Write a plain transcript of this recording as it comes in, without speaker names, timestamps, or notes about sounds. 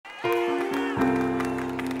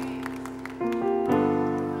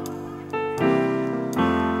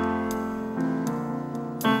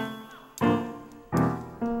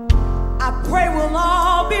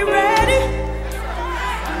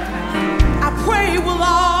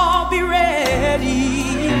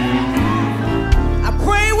ready. I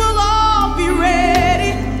pray we'll all be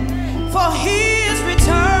ready for his return.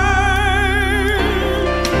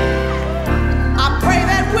 I pray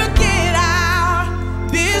that we'll get our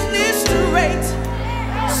business straight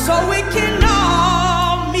so we can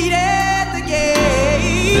all meet at the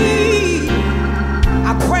gate.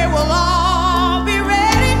 I pray we'll all be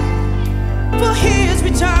ready for his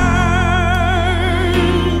return.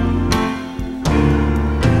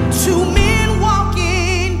 Two men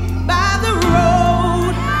walking by the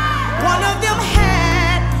road. One of them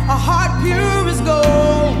had a heart pure as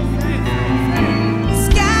gold. The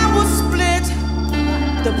sky was split,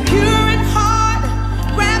 the pure in heart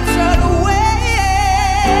raptured away.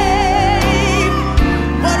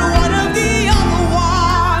 But one of the other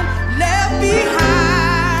one left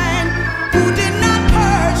behind, who did not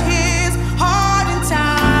purge his heart in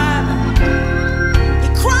time. He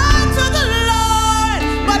cried to the Lord,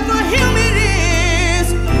 but for him it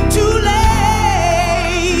is too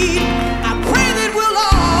late. I pray that we'll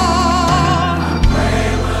all be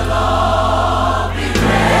ready.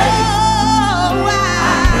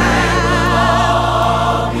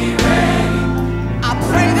 I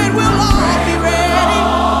pray that we'll all be ready.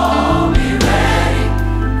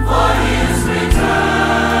 For his return.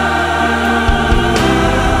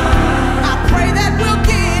 I pray that we'll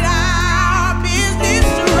get our business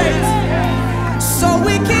straight so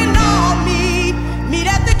we can all meet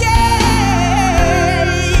at the gate.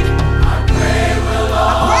 I pray we'll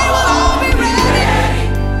all be ready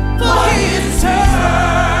for his return.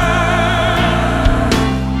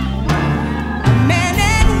 A man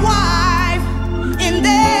and wife in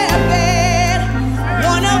their bed,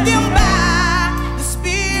 one of them by the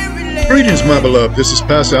Spirit led. Greetings, my beloved. This is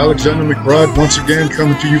Pastor Alexander McBride, once again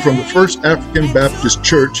coming to you from the First African Baptist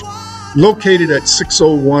Church, located at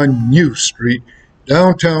 601 New Street,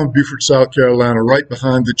 downtown Beaufort, South Carolina, right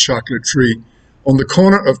behind the Chocolate Tree, on the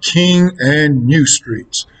corner of King and New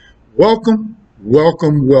Streets. Welcome,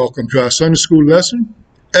 welcome, welcome to our Sunday School lesson,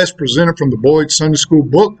 as presented from the Boyd Sunday School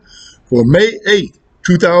book for May 8th,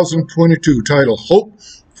 2022, titled Hope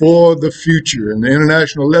for the Future, and the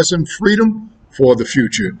international lesson, Freedom for the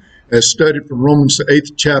Future, as studied from Romans the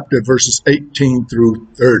 8th chapter, verses 18 through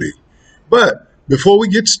 30. But before we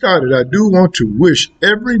get started, I do want to wish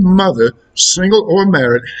every mother, single or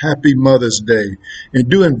married, happy Mother's Day, and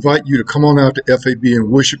do invite you to come on out to FAB and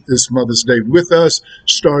worship this Mother's Day with us,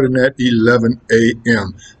 starting at 11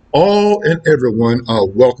 a.m. All and everyone are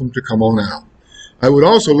welcome to come on out. I would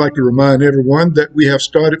also like to remind everyone that we have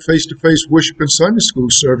started face-to-face worship and Sunday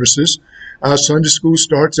school services. Our Sunday school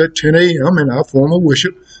starts at 10 a.m. and our formal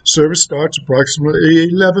worship service starts approximately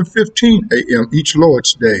 11:15 a.m. each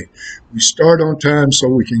Lord's Day. We start on time so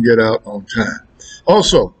we can get out on time.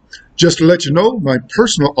 Also, just to let you know, my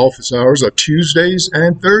personal office hours are Tuesdays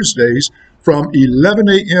and Thursdays from 11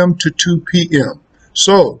 a.m. to 2 p.m.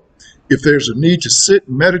 So, if there's a need to sit,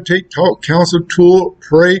 meditate, talk, counsel, tour,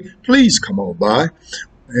 pray, please come on by.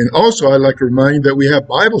 And also, I'd like to remind you that we have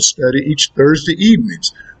Bible study each Thursday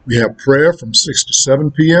evenings. We have prayer from 6 to 7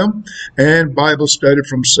 p.m. and Bible study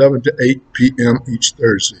from 7 to 8 p.m. each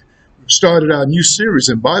Thursday. We've started our new series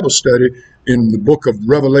in Bible study in the book of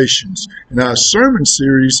Revelations. In our sermon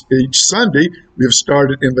series each Sunday, we have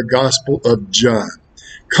started in the Gospel of John.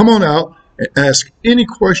 Come on out and ask any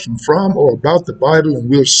question from or about the Bible, and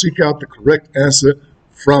we'll seek out the correct answer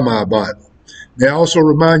from our Bible. May I also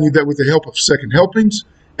remind you that with the help of Second Helpings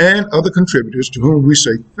and other contributors, to whom we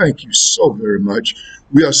say thank you so very much,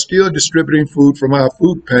 we are still distributing food from our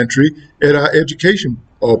food pantry at our education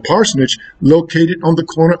parsonage located on the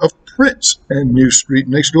corner of Prince and New Street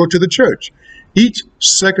next door to the church, each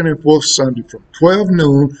second and fourth Sunday from 12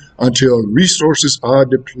 noon until resources are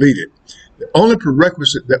depleted. The only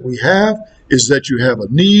prerequisite that we have is that you have a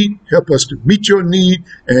need, help us to meet your need,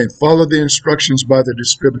 and follow the instructions by the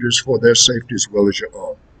distributors for their safety as well as your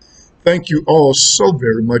own. Thank you all so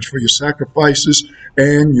very much for your sacrifices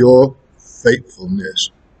and your faithfulness.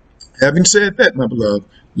 Having said that, my beloved,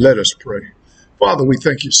 let us pray. Father, we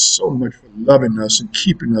thank you so much for loving us and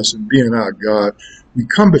keeping us and being our God. We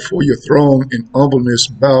come before your throne in humbleness,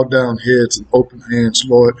 bow down heads and open hands,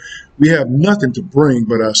 Lord. We have nothing to bring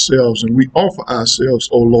but ourselves, and we offer ourselves,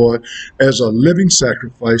 O Lord, as a living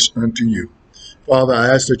sacrifice unto you. Father, I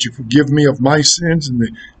ask that you forgive me of my sins and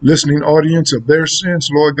the listening audience of their sins,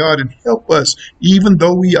 Lord God, and help us, even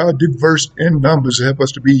though we are diverse in numbers, help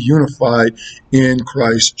us to be unified in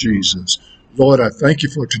Christ Jesus. Lord, I thank you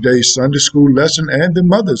for today's Sunday school lesson and the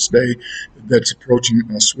Mother's Day that's approaching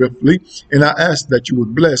swiftly. And I ask that you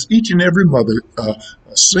would bless each and every mother,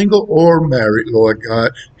 single or married, Lord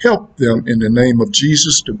God. Help them in the name of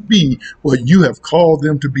Jesus to be what you have called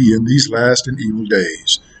them to be in these last and evil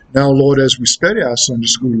days. Now, Lord, as we study our Sunday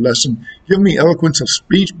school lesson, give me eloquence of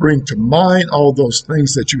speech, bring to mind all those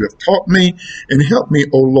things that you have taught me, and help me,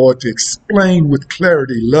 O Lord, to explain with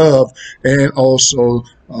clarity, love, and also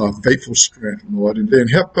faithful strength, Lord. And then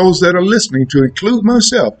help those that are listening, to include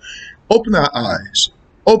myself. Open our eyes,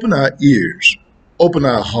 open our ears, open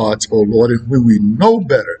our hearts, O Lord, and when we know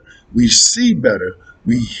better, we see better,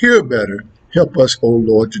 we hear better, help us, O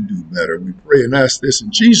Lord, to do better. We pray and ask this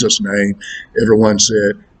in Jesus' name. Everyone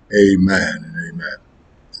said, amen and amen.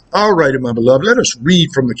 All righty, my beloved, let us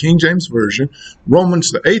read from the King James Version,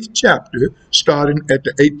 Romans, the 8th chapter, starting at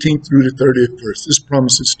the 18th through the 30th verse. This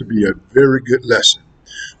promises to be a very good lesson.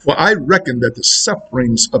 For I reckon that the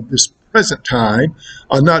sufferings of this present time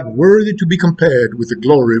are not worthy to be compared with the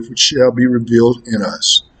glory which shall be revealed in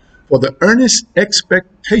us. For the earnest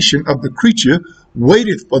expectation of the creature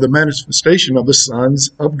waiteth for the manifestation of the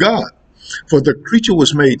sons of God. For the creature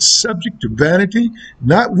was made subject to vanity,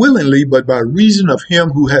 not willingly, but by reason of him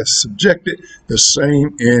who hath subjected the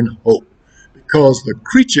same in hope. Because the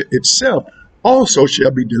creature itself also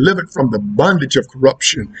shall be delivered from the bondage of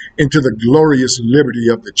corruption into the glorious liberty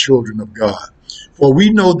of the children of God. For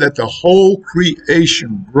we know that the whole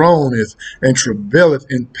creation groaneth and travaileth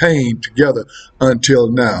in pain together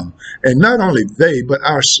until now. And not only they, but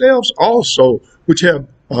ourselves also, which have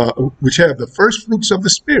the first fruits of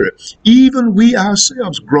the Spirit, even we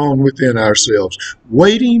ourselves groan within ourselves,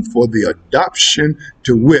 waiting for the adoption,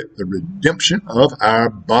 to wit, the redemption of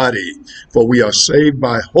our body. For we are saved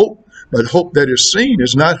by hope, but hope that is seen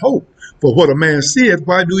is not hope. For what a man seeth,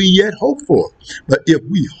 why do he yet hope for? But if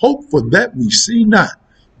we hope for that we see not,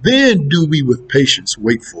 then do we with patience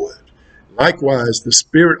wait for it. Likewise, the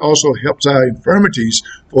Spirit also helps our infirmities,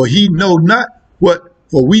 for we know not what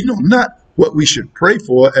we should pray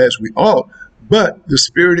for as we ought, but the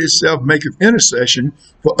Spirit itself maketh intercession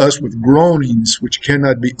for us with groanings which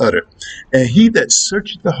cannot be uttered. And he that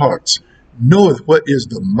searcheth the hearts knoweth what is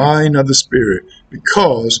the mind of the Spirit,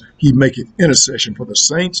 because he maketh intercession for the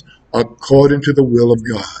saints according to the will of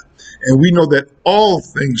God. And we know that all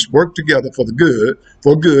things work together for good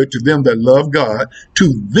to them that love God,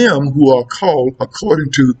 to them who are called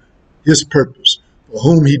according to his purpose. For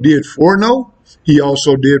whom he did foreknow, he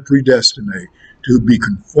also did predestinate to be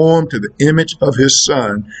conformed to the image of his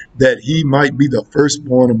Son, that he might be the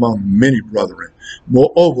firstborn among many brethren.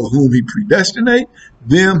 Moreover, whom he predestinate,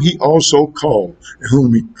 them he also called. And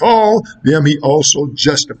whom he called, them he also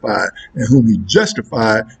justified. And whom he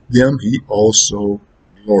justified, them he also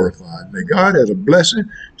glorified. May God add a blessing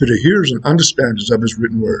to the hearers and understanders of his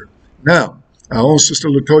written word. Now, our own Sister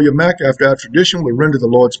Latoya Mack, after our tradition, will render the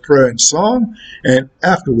Lord's Prayer and song, and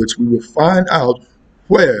afterwards we will find out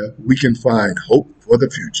where we can find hope for the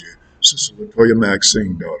future. Sister Latoya Mack,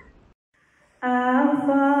 sing, daughter. Our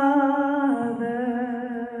Father,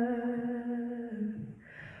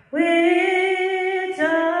 which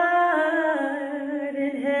art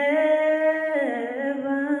in heaven,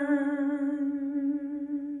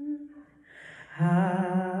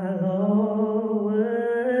 hallowed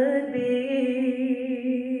be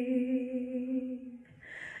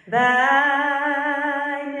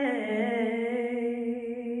thy name.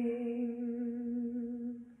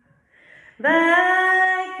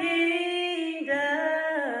 Thy kingdom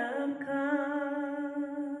come,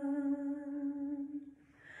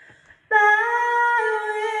 thy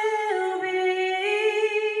will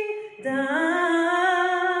be done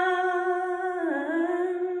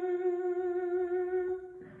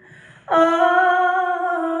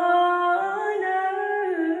on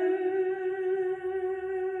earth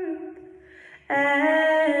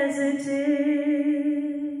as it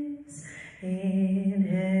is in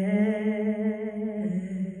heaven.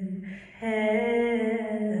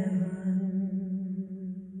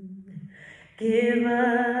 Give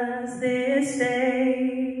us this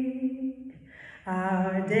day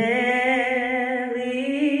our daily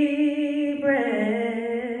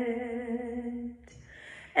bread,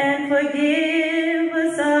 and forgive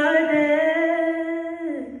us our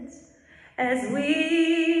debts as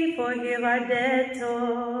we forgive our debtors.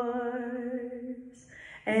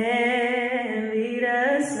 And lead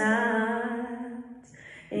us not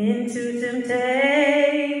into temptation,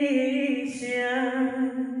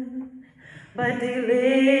 but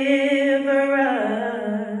deliver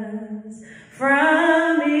us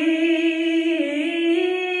from evil.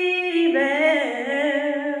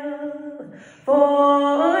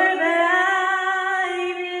 For thine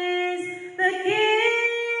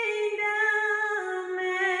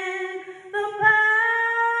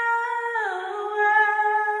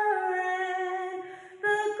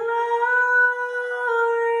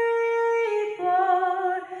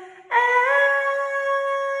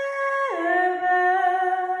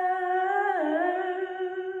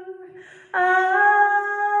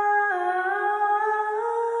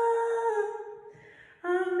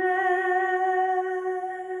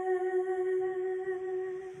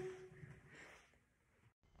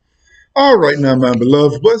All right now, my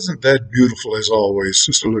beloved, wasn't that beautiful as always?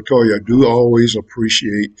 Sister Latoya, I do always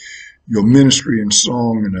appreciate your ministry and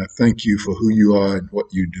song, and I thank you for who you are and what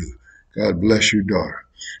you do. God bless you, daughter.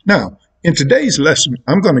 Now, in today's lesson,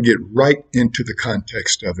 I'm going to get right into the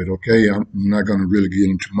context of it, okay? I'm not going to really get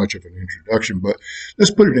into much of an introduction, but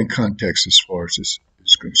let's put it in context as far as this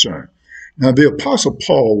is concerned. Now, the Apostle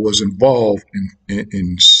Paul was involved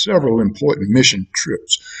in several important mission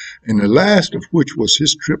trips, and the last of which was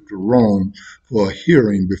his trip to Rome for a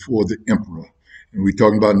hearing before the emperor. And we're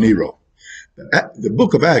talking about Nero. The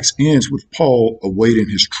book of Acts ends with Paul awaiting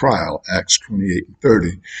his trial, Acts 28 and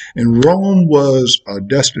 30. And Rome was a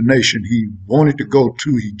destination he wanted to go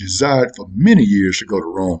to. He desired for many years to go to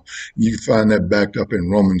Rome. You can find that backed up in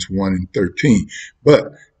Romans 1 and 13.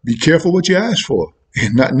 But be careful what you ask for.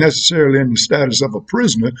 And not necessarily in the status of a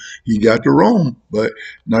prisoner. He got to Rome, but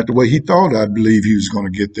not the way he thought, I believe, he was going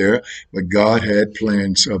to get there. But God had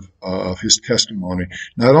plans of his testimony,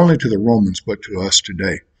 not only to the Romans, but to us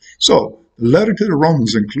today. So the letter to the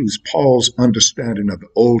Romans includes Paul's understanding of the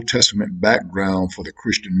Old Testament background for the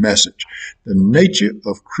Christian message, the nature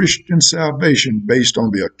of Christian salvation based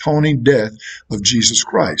on the atoning death of Jesus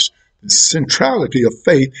Christ, the centrality of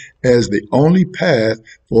faith as the only path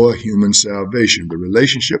for human salvation, the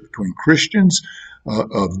relationship between Christians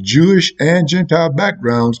of Jewish and Gentile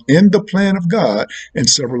backgrounds in the plan of God, and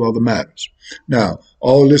several other matters. Now,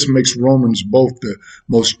 all this makes Romans both the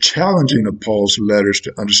most challenging of Paul's letters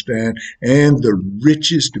to understand and the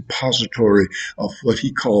richest depository of what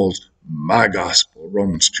he calls my gospel,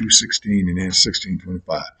 Romans 2:16 and then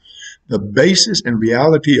 16:25. The basis and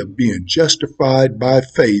reality of being justified by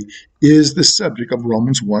faith is the subject of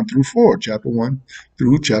Romans 1 through 4, chapter 1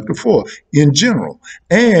 through chapter 4 in general,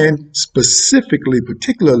 and specifically,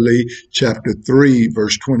 particularly chapter 3,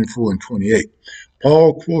 verse 24 and 28.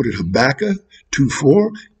 Paul quoted Habakkuk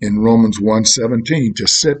 2:4 in Romans 1:17 to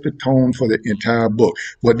set the tone for the entire book.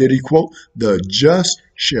 What did he quote? The just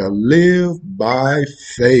shall live by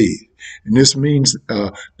faith. And this means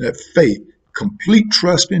that faith, complete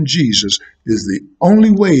trust in Jesus, is the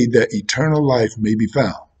only way that eternal life may be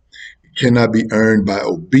found. It cannot be earned by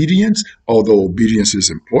obedience, although obedience is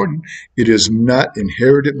important. It is not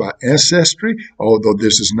inherited by ancestry, although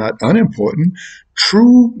this is not unimportant.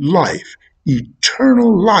 True life,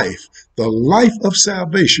 eternal life, the life of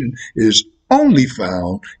salvation, is only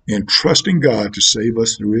found in trusting God to save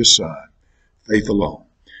us through his Son. Faith alone.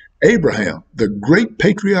 Abraham, the great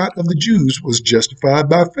patriarch of the Jews, was justified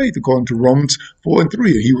by faith, according to Romans 4 and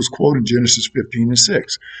 3, and he was quoting Genesis 15 and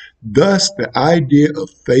 6. Thus, the idea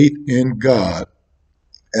of faith in God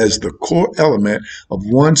as the core element of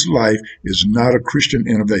one's life is not a Christian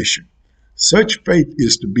innovation. Such faith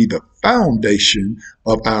is to be the foundation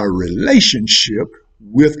of our relationship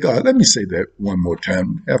with God. Let me say that one more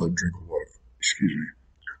time. Have a drink of water. Excuse me.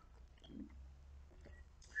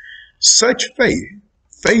 Such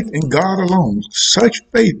faith in God alone, such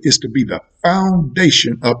faith is to be the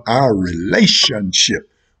foundation of our relationship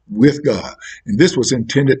with God. And this was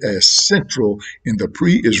intended as central in the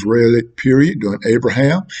pre-Israelite period during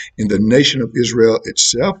Abraham, in the nation of Israel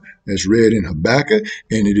itself, as read in Habakkuk,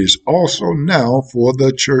 and it is also now for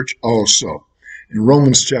the church also. In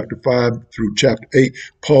Romans chapter 5 through chapter 8,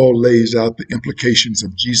 Paul lays out the implications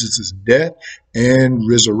of Jesus' death and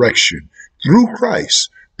resurrection. Through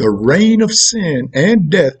Christ, the reign of sin and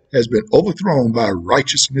death has been overthrown by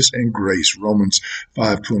righteousness and grace, Romans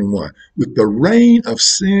 5:21. With the reign of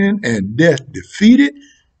sin and death defeated,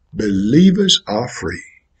 believers are free.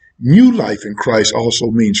 New life in Christ also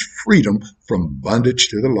means freedom from bondage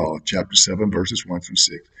to the law, chapter 7, verses 1 through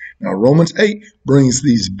 6. Now, Romans 8 brings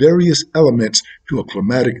these various elements to a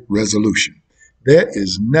climatic resolution. There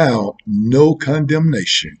is now no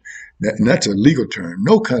condemnation. And that's a legal term,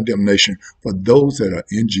 no condemnation for those that are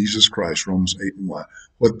in Jesus Christ, Romans 8 and 1.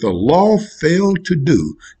 What the law failed to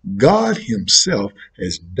do, God himself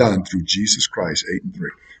has done through Jesus Christ, 8 and 3.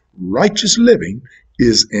 Righteous living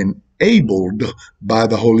is enabled by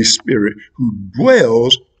the Holy Spirit who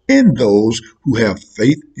dwells in those who have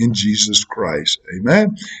faith in Jesus Christ.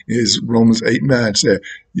 Amen. As Romans 8 and 9 said,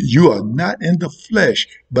 you are not in the flesh,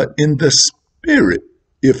 but in the Spirit,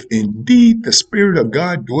 if indeed the Spirit of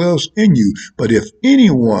God dwells in you. But if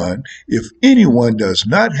anyone does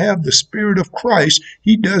not have the Spirit of Christ,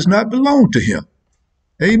 he does not belong to him.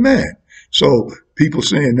 Amen. So people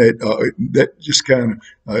saying that that just kind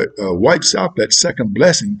of wipes out that second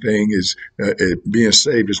blessing thing, is being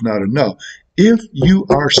saved is not enough. If you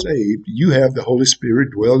are saved, you have the Holy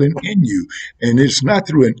Spirit dwelling in you. And it's not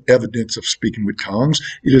through an evidence of speaking with tongues.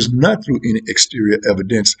 It is not through any exterior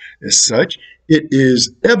evidence as such. It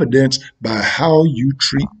is evidence by how you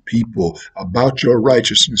treat people, about your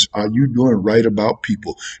righteousness. Are you doing right about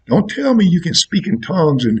people? Don't tell me you can speak in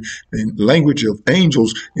tongues and language of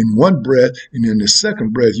angels in one breath, and in the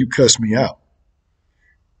second breath you cuss me out.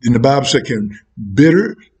 And the Bible said, can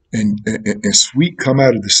bitter and sweet come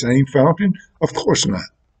out of the same fountain? Of course not.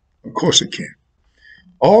 Of course it can.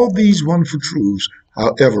 All these wonderful truths,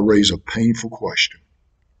 however, raise a painful question.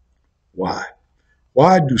 Why?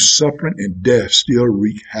 Why do suffering and death still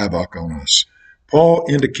wreak havoc on us? Paul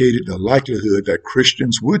indicated the likelihood that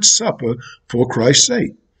Christians would suffer for Christ's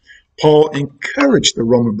sake. Paul encouraged the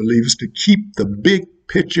Roman believers to keep the big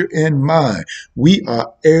picture in mind. We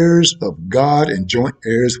are heirs of God and joint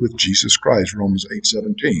heirs with Jesus Christ, Romans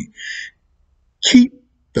 8:17. Keep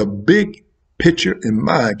the big picture in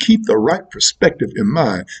mind. Keep the right perspective in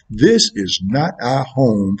mind. This is not our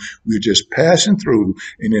home. We're just passing through,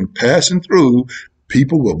 and in passing through,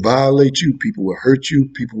 people will violate you. People will hurt you.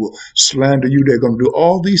 People will slander you. They're going to do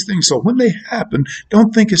all these things. So when they happen,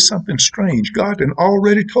 don't think it's something strange. God had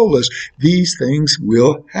already told us these things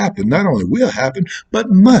will happen. Not only will happen, but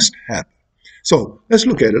must happen. So let's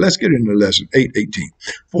look at it. Let's get into lesson 8:18.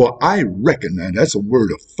 For I reckon, and that's a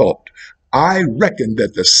word of thought, I reckon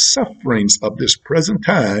that the sufferings of this present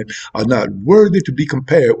time are not worthy to be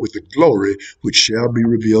compared with the glory which shall be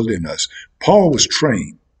revealed in us. Paul was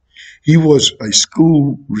trained. He was a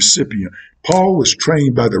school recipient. Paul was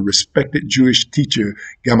trained by the respected Jewish teacher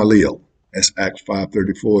Gamaliel. That's Acts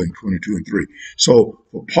 5:34 and 22 and 3. So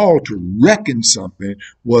for Paul to reckon something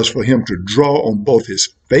was for him to draw on both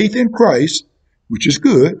his faith in Christ, which is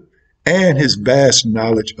good, and his vast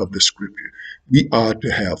knowledge of the scripture. We are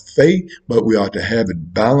to have faith, but we are to have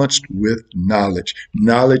it balanced with knowledge.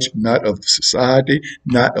 Knowledge not of society,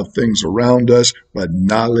 not of things around us, but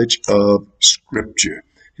knowledge of scripture.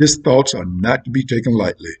 His thoughts are not to be taken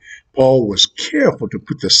lightly. Paul was careful to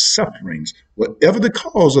put the sufferings, whatever the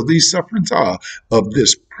cause of these sufferings are, of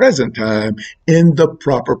this present time in the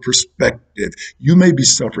proper perspective. You may be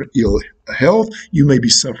suffering ill health. You may be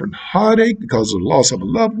suffering heartache because of the loss of a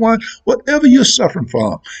loved one. Whatever you're suffering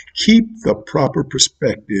from, keep the proper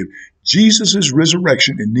perspective. Jesus'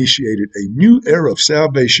 resurrection initiated a new era of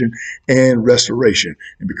salvation and restoration.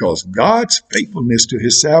 And because God's faithfulness to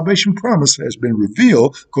his salvation promise has been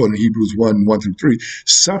revealed, according to Hebrews 1:1-3,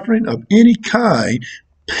 suffering of any kind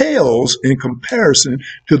pales in comparison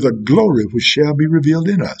to the glory which shall be revealed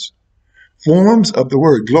in us. Forms of the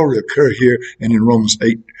word glory occur here and in Romans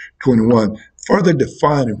 8:21, further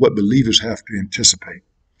defining what believers have to anticipate.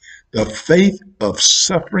 The faith of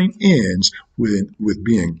suffering ends with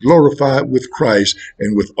being glorified with Christ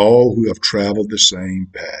and with all who have traveled the same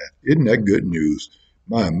path. Isn't that good news?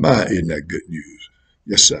 My, isn't that good news?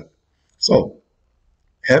 Yes, sir. So,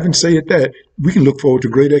 having said that, we can look forward to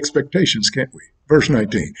great expectations, can't we? Verse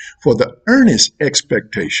 19, for the earnest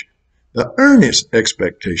expectation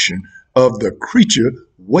of the creature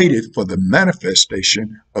waited for the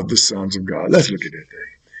manifestation of the sons of God. Let's look at that thing.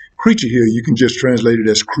 Creature here, you can just translate it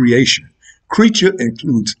as creation. Creature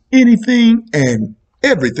includes anything and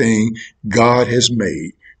everything God has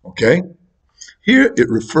made, okay? Here it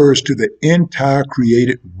refers to the entire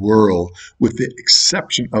created world with the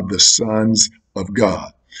exception of the sons of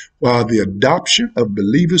God. While the adoption of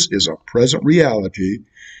believers is a present reality,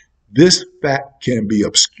 this fact can be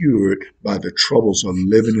obscured by the troubles of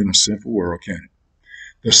living in a sinful world, can it?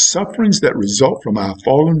 The sufferings that result from our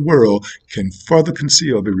fallen world can further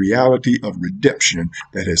conceal the reality of redemption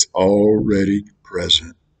that is already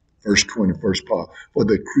present. Verse 20, first part. For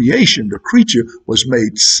the creation, the creature was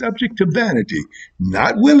made subject to vanity,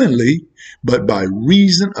 not willingly, but by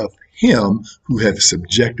reason of him who hath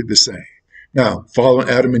subjected the same. Now, following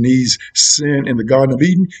Adam and Eve's sin in the Garden of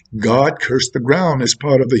Eden, God cursed the ground as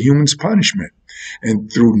part of the human's punishment.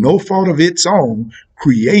 And through no fault of its own,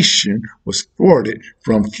 creation was thwarted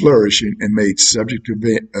from flourishing and made subject to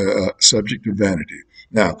vanity.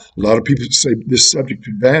 Now, a lot of people say this subject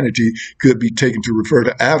to vanity could be taken to refer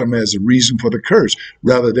to Adam as a reason for the curse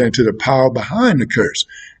rather than to the power behind the curse.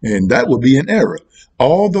 And that would be an error.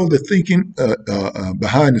 Although the thinking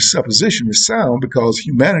behind the supposition is sound because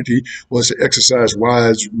humanity was to exercise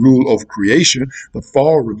wise rule over creation, the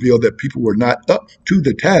fall revealed that people were not up to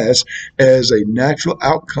the task. As a natural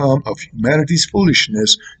outcome of humanity's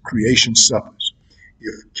foolishness, creation suffers.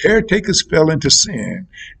 If caretakers fell into sin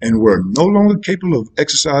and were no longer capable of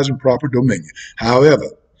exercising proper dominion, however,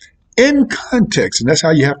 In context, and that's how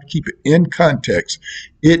you have to keep it in context,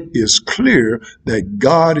 it is clear that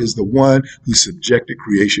God is the one who subjected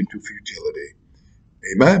creation to futility.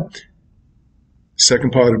 Amen.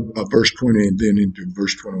 Second part of verse 20 and then into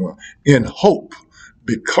verse 21. In hope,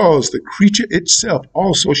 because the creature itself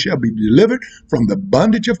also shall be delivered from the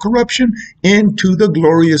bondage of corruption into the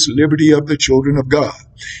glorious liberty of the children of God.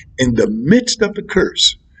 In the midst of the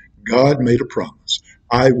curse, God made a promise.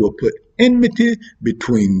 I will put enmity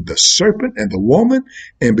between the serpent and the woman,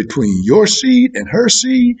 and between your seed and her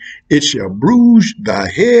seed. It shall bruise thy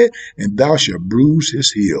head, and thou shalt bruise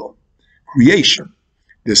his heel. Creation,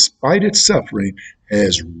 despite its suffering,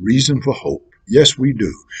 has reason for hope. Yes, we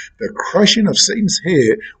do. The crushing of Satan's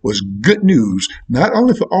head was good news, not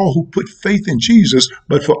only for all who put faith in Jesus,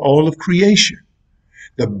 but for all of creation.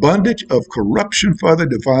 The bondage of corruption further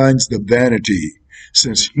defines the vanity.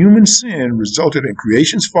 Since human sin resulted in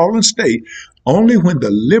creation's fallen state, only when the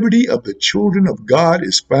liberty of the children of God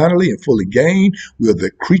is finally and fully gained will the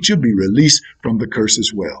creature be released from the curse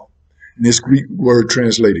as well. And this Greek word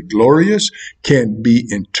translated glorious can be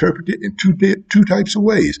interpreted in two types of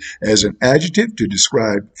ways: as an adjective to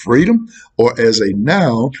describe freedom, or as a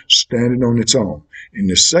noun standing on its own. And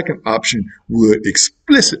the second option would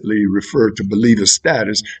explicitly refer to believers'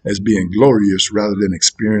 status as being glorious rather than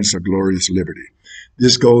experience a glorious liberty.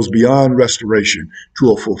 This goes beyond restoration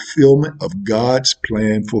to a fulfillment of God's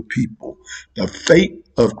plan for people. The fate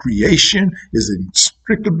of creation is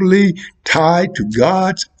inextricably tied to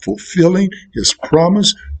God's fulfilling his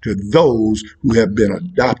promise to those who have been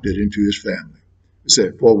adopted into his family. It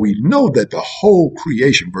said, for we know that the whole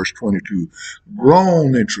creation, verse 22,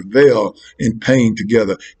 groan and travail in pain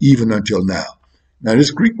together even until now. Now,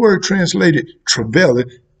 this Greek word translated travail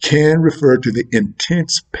can refer to the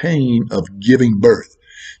intense pain of giving birth.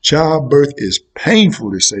 Childbirth is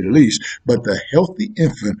painful, to say the least, but the healthy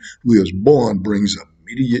infant who is born brings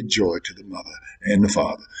immediate joy to the mother and the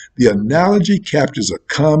father. The analogy captures a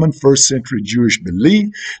common first century Jewish belief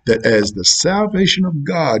that as the salvation of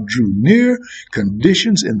God drew near,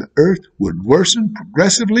 conditions in the earth would worsen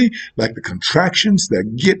progressively, like the contractions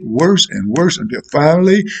that get worse and worse until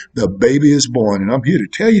finally the baby is born. And I'm here to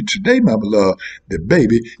tell you today, my beloved, the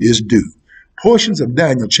baby is due. Portions of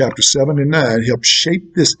Daniel chapter 7 and 9 help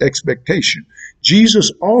shape this expectation.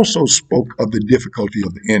 Jesus also spoke of the difficulty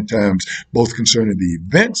of the end times, both concerning the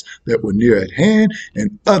events that were near at hand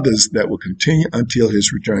and others that will continue until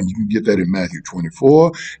his return. You can get that in Matthew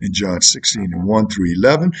 24 and John 16 and 1 through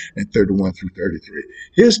 11 and 31 through 33.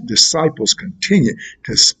 His disciples continue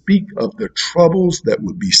to speak of the troubles that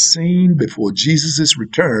would be seen before Jesus'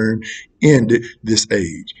 return ended this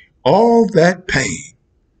age. All that pain,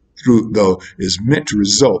 though, is meant to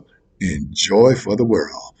result in joy for the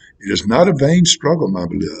world. It is not a vain struggle, my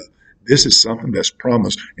beloved. This is something that's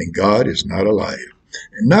promised, and God is not a liar.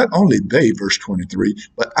 And not only they, verse 23,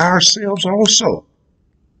 but ourselves also,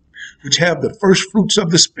 which have the first fruits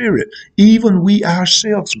of the Spirit, even we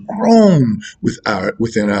ourselves groan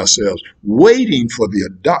within ourselves, waiting for the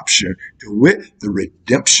adoption, to wit, the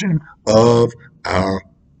redemption of our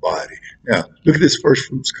body. Now, look at this first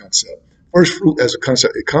fruits concept. First fruit as a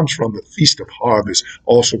concept, it comes from the Feast of Harvest,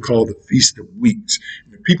 also called the Feast of Weeks.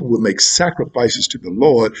 And the people would make sacrifices to the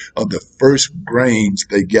Lord of the first grains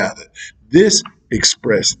they gathered. This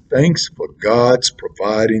expressed thanks for God's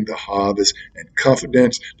providing the harvest and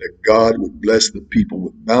confidence that God would bless the people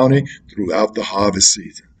with bounty throughout the harvest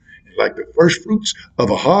season. And like the first fruits of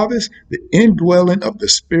a harvest, the indwelling of the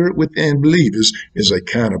Spirit within believers is a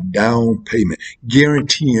kind of down payment,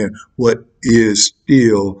 guaranteeing what is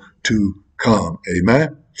still to come.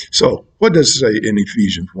 Amen. So what does it say in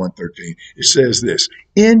Ephesians 1:13? It says this: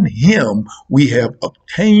 in him we have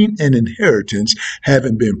obtained an inheritance,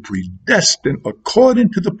 having been predestined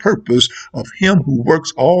according to the purpose of him who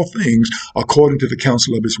works all things according to the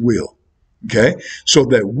counsel of his will. Okay. So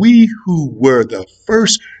that we who were the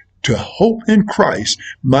first to hope in Christ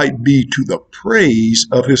might be to the praise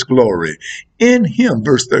of his glory. In him,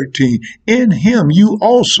 verse 13, in him you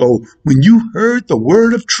also, when you heard the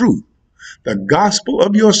word of truth, the gospel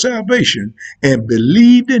of your salvation, and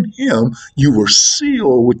believed in him, you were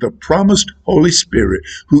sealed with the promised Holy Spirit,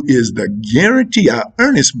 who is the guarantee, our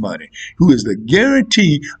earnest money, who is the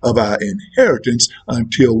guarantee of our inheritance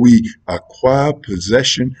until we acquire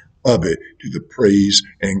possession of it, to the praise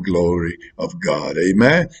and glory of God.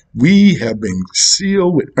 Amen. We have been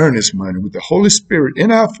sealed with earnest money, with the Holy Spirit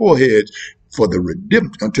in our foreheads, for the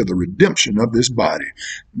until the redemption of this body.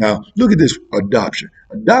 Now, look at this adoption.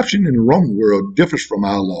 Adoption in the Roman world differs from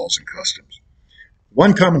our laws and customs.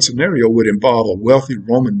 One common scenario would involve a wealthy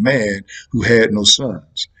Roman man who had no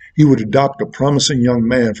sons. He would adopt a promising young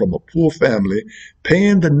man from a poor family,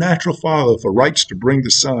 paying the natural father for rights to bring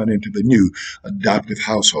the son into the new adoptive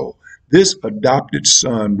household. This adopted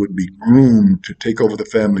son would be groomed to take over the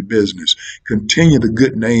family business, continue the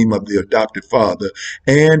good name of the adopted father,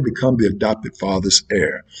 and become the adopted father's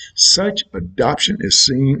heir. Such adoption is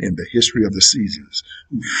seen in the history of the Caesars,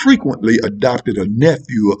 who frequently adopted a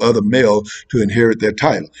nephew or other male to inherit their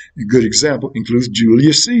title. A good example includes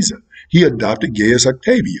Julius Caesar. He adopted Gaius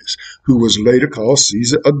Octavius, who was later called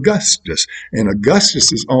Caesar Augustus, and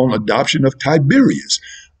Augustus's own adoption of Tiberius.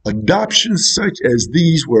 Adoptions such as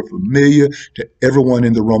these were familiar to everyone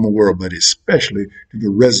in the Roman world, but especially to the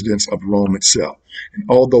residents of Rome itself. And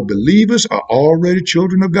although believers are already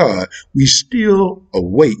children of God, we still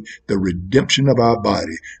await the redemption of our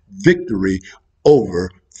body, victory over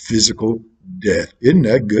physical death. Isn't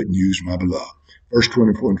that good news, my beloved? Verse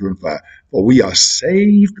 24 and 25. For we are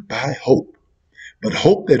saved by hope. But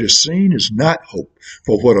hope that is seen is not hope.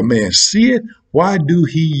 For what a man seeth, why do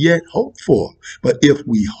he yet hope for? But if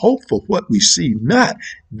we hope for what we see not,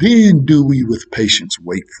 then do we with patience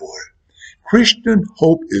wait for it. Christian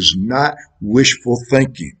hope is not wishful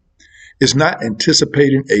thinking. It's not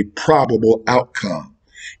anticipating a probable outcome.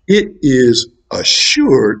 It is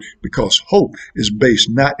assured because hope is based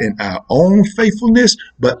not in our own faithfulness,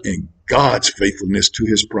 but in God's faithfulness to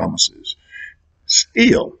his promises.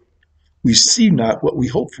 Still, we see not what we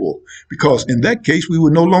hope for, because in that case, we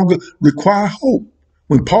would no longer require hope.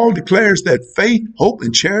 When Paul declares that faith, hope,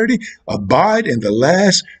 and charity abide in the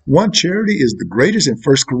last one, charity is the greatest in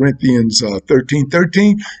 1 Corinthians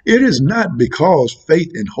 13:13, it is not because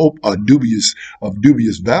faith and hope are of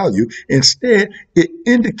dubious value. Instead, it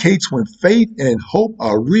indicates when faith and hope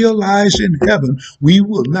are realized in heaven, we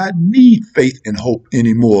will not need faith and hope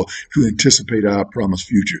anymore to anticipate our promised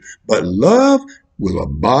future. But love will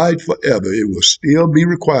abide forever. It will still be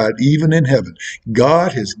required even in heaven.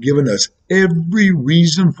 God has given us every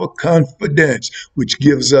reason for confidence, which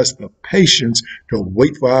gives us the patience to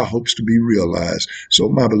wait for our hopes to be realized. So,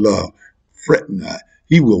 my beloved, fret not.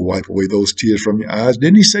 He will wipe away those tears from your eyes.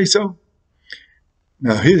 Didn't he say so?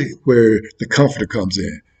 Now, here's where the Comforter comes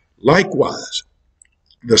in. Likewise,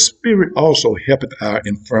 the Spirit also helpeth our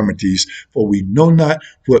infirmities, for we know not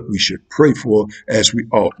what we should pray for as we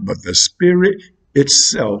ought, but the Spirit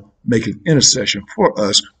itself maketh intercession for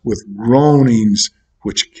us with groanings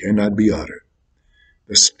which cannot be uttered.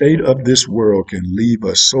 The state of this world can leave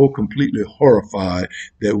us so completely horrified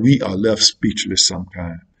that we are left speechless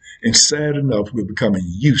sometimes. And sad enough, we're becoming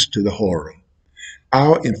used to the horror.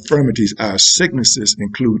 Our infirmities, our sicknesses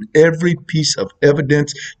include every piece of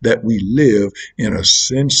evidence that we live in a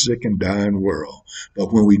sin-sick and dying world.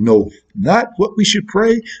 But when we know not what we should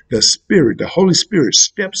pray, the Spirit, the Holy Spirit,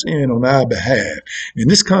 steps in on our behalf. And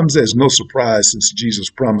this comes as no surprise, since Jesus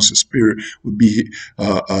promised the Spirit would be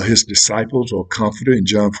his disciples or comforter in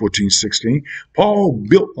John 14:16. Paul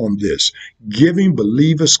built on this, giving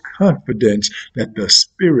believers confidence that the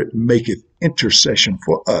Spirit maketh intercession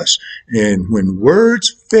for us. And when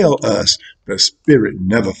words fail us, the Spirit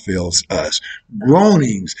never fails us.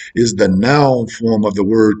 Groanings is the noun form of the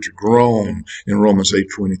word to groan in Romans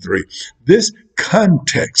 8:23. This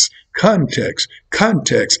context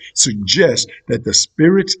suggests that the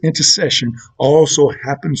Spirit's intercession also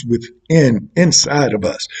happens inside of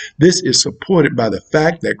us. This is supported by the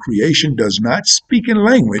fact that creation does not speak in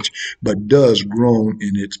language, but does groan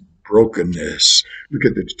in its brokenness. Look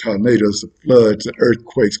at the tornadoes, the floods, the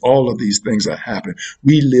earthquakes, all of these things are happening.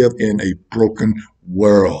 We live in a broken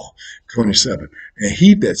world. 27. And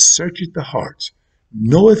he that searcheth the hearts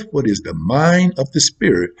knoweth what is the mind of the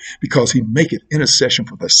Spirit, because he maketh intercession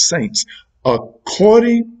for the saints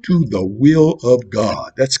according to the will of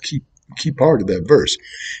God. That's key part of that verse.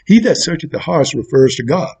 He that searcheth the hearts refers to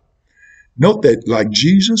God. Note that, like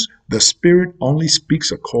Jesus, the Spirit only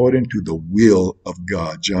speaks according to the will of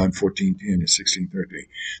God, John 14:10 and 16:13.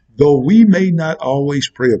 Though we may not always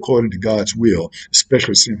pray according to God's will,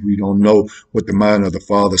 especially since we don't know what the mind of the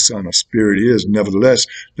Father, Son, or Spirit is, nevertheless,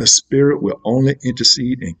 the Spirit will only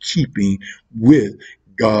intercede in keeping with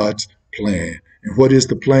God's plan. And what is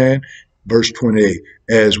the plan? Verse 28,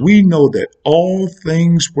 as we know that all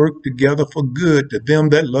things work together for good to them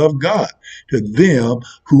that love God, to them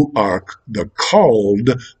who are the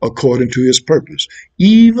called according to his purpose.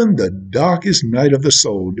 Even the darkest night of the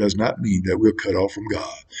soul does not mean that we're cut off from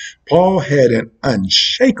God. Paul had an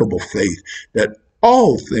unshakable faith that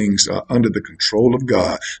all things are under the control of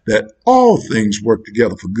God, that all things work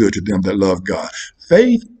together for good to them that love God.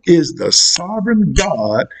 Faith is the sovereign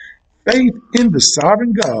God. Faith in the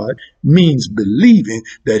sovereign God means believing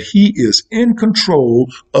that he is in control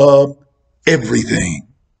of everything.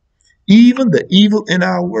 Even the evil in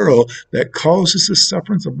our world that causes the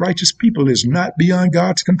sufferings of righteous people is not beyond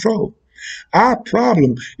God's control. Our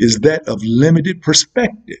problem is that of limited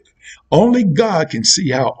perspective. Only God can see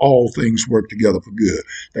how all things work together for good.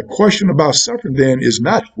 The question about suffering then is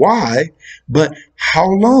not why, but how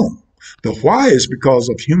long. The why is because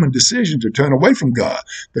of human decision to turn away from God.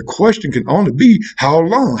 The question can only be how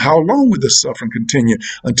long? How long will the suffering continue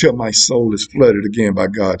until my soul is flooded again by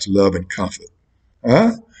God's love and comfort?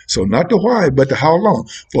 Huh? So not the why, but the how long.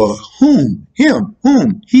 For whom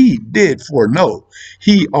he did foreknow,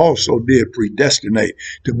 he also did predestinate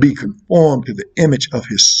to be conformed to the image of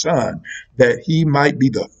his son, that he might be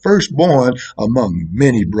the firstborn among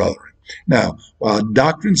many brethren. Now, while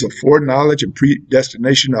doctrines of foreknowledge and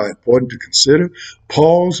predestination are important to consider,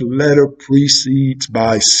 Paul's letter precedes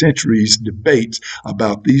by centuries debates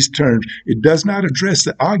about these terms. It does not address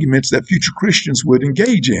the arguments that future Christians would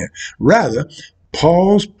engage in. Rather,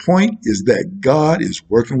 Paul's point is that God is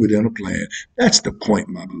working within a plan. That's the point,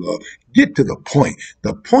 my beloved. Get to the point.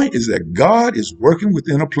 The point is that God is working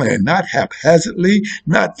within a plan, not haphazardly,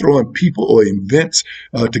 not throwing people or events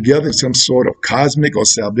together in some sort of cosmic or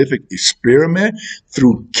salvific experiment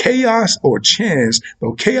through chaos or chance.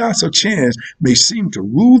 Though chaos or chance may seem to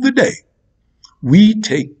rule the day, we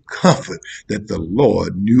take comfort that the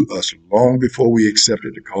Lord knew us long before we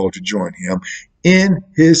accepted the call to join him in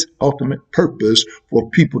his ultimate purpose for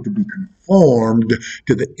people to be conformed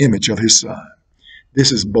to the image of his son.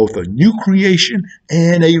 This is both a new creation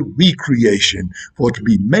and a recreation. For to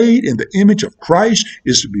be made in the image of Christ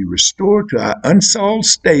is to be restored to our unsoiled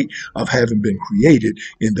state of having been created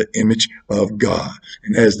in the image of God.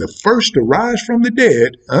 And as the first to rise from the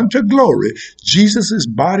dead unto glory, Jesus'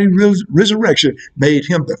 body resurrection made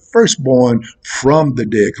him the firstborn from the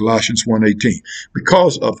dead, Colossians 1:18.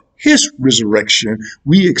 Because of his resurrection,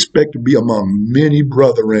 we expect to be among many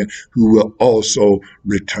brethren who will also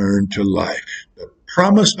return to life. The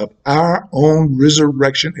promise of our own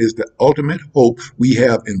resurrection is the ultimate hope we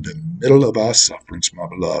have in the middle of our sufferings, my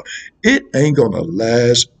beloved. It ain't gonna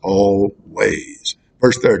last always.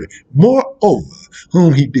 Verse 30, moreover,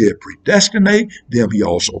 whom he did predestinate, them he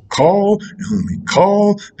also called, and whom he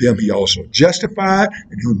called, them he also justified,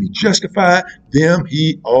 and whom he justified, them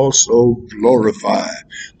he also glorified.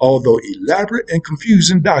 Although elaborate and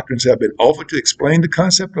confusing doctrines have been offered to explain the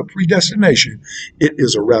concept of predestination, it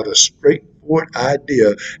is a rather straightforward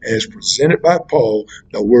idea as presented by Paul.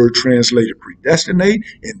 The word translated predestinate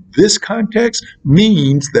in this context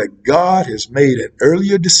means that God has made an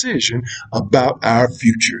earlier decision about our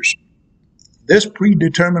futures. This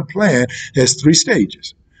predetermined plan has three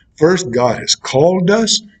stages. First, God has called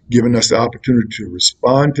us, giving us the opportunity to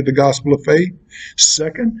respond to the gospel of faith.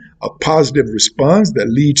 Second, a positive response that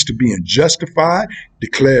leads to being justified,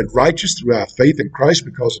 declared righteous through our faith in Christ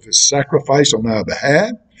because of his sacrifice on our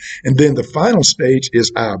behalf. And then the final stage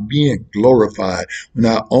is our being glorified when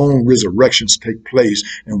our own resurrections take place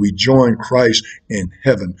and we join Christ in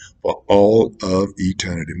heaven for all of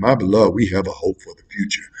eternity. My beloved, we have a hope for the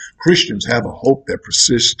future. Christians have a hope that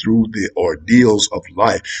persists through the ordeals of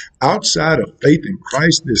life. Outside of faith in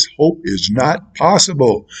Christ, this hope is not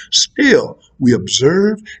possible. Still, we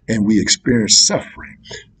observe and we experience suffering.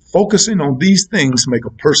 Focusing on these things make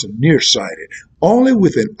a person nearsighted. Only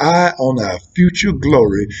with an eye on our future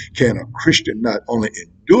glory can a Christian not only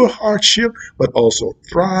endure hardship, but also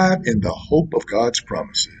thrive in the hope of God's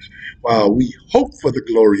promises. While we hope for the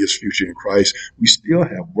glorious future in Christ, we still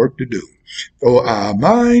have work to do. Though our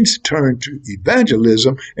minds turn to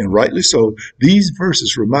evangelism, and rightly so, these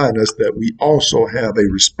verses remind us that we also have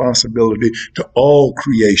a responsibility to all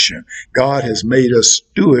creation. God has made us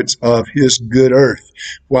stewards of his good earth.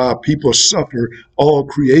 While people suffer, all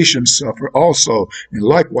creation suffer also. And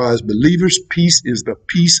likewise, believers' peace is the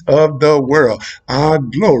peace of the world. Our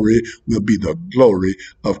glory will be the glory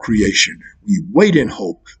of creation. We wait in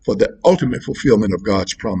hope for the ultimate fulfillment of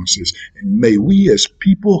God's promises. And may we, as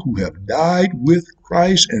people who have died with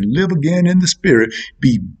Christ and live again in the Spirit,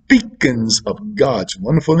 be beacons of God's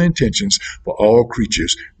wonderful intentions for all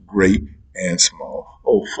creatures, great and small.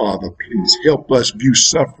 Oh, Father, please help us view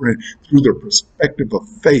suffering through the perspective of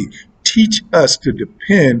faith. Teach us to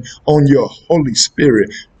depend on your Holy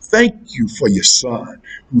Spirit. Thank you for your Son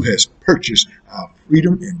who has purchased our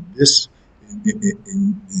freedom in this.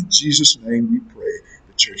 In Jesus' name we pray.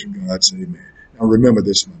 The Church of God say amen. Now remember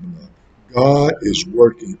this, my beloved. God is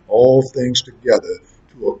working all things together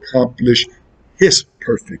to accomplish his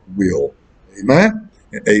perfect will. Amen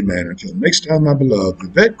and amen. Until next time, my beloved,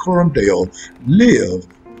 Yvette Corumdale, live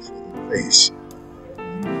for the face.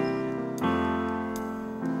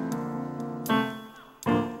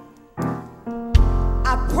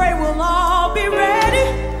 I pray we'll all be ready.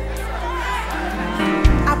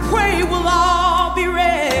 I pray we'll all be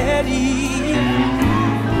ready.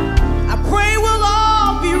 I pray we'll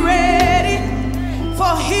all be ready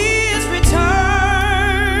for his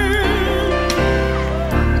return.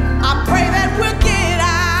 I pray that we'll get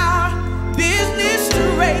our business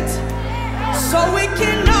straight so we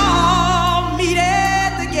can all meet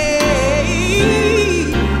at the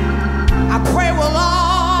gate. I pray we'll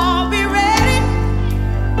all be ready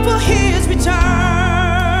for his return.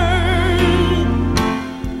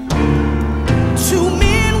 Two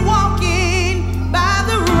men walking by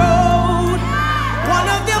the road. One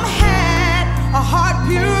of them had a heart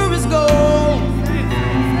pure as gold.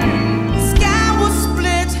 The sky was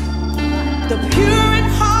split, the pure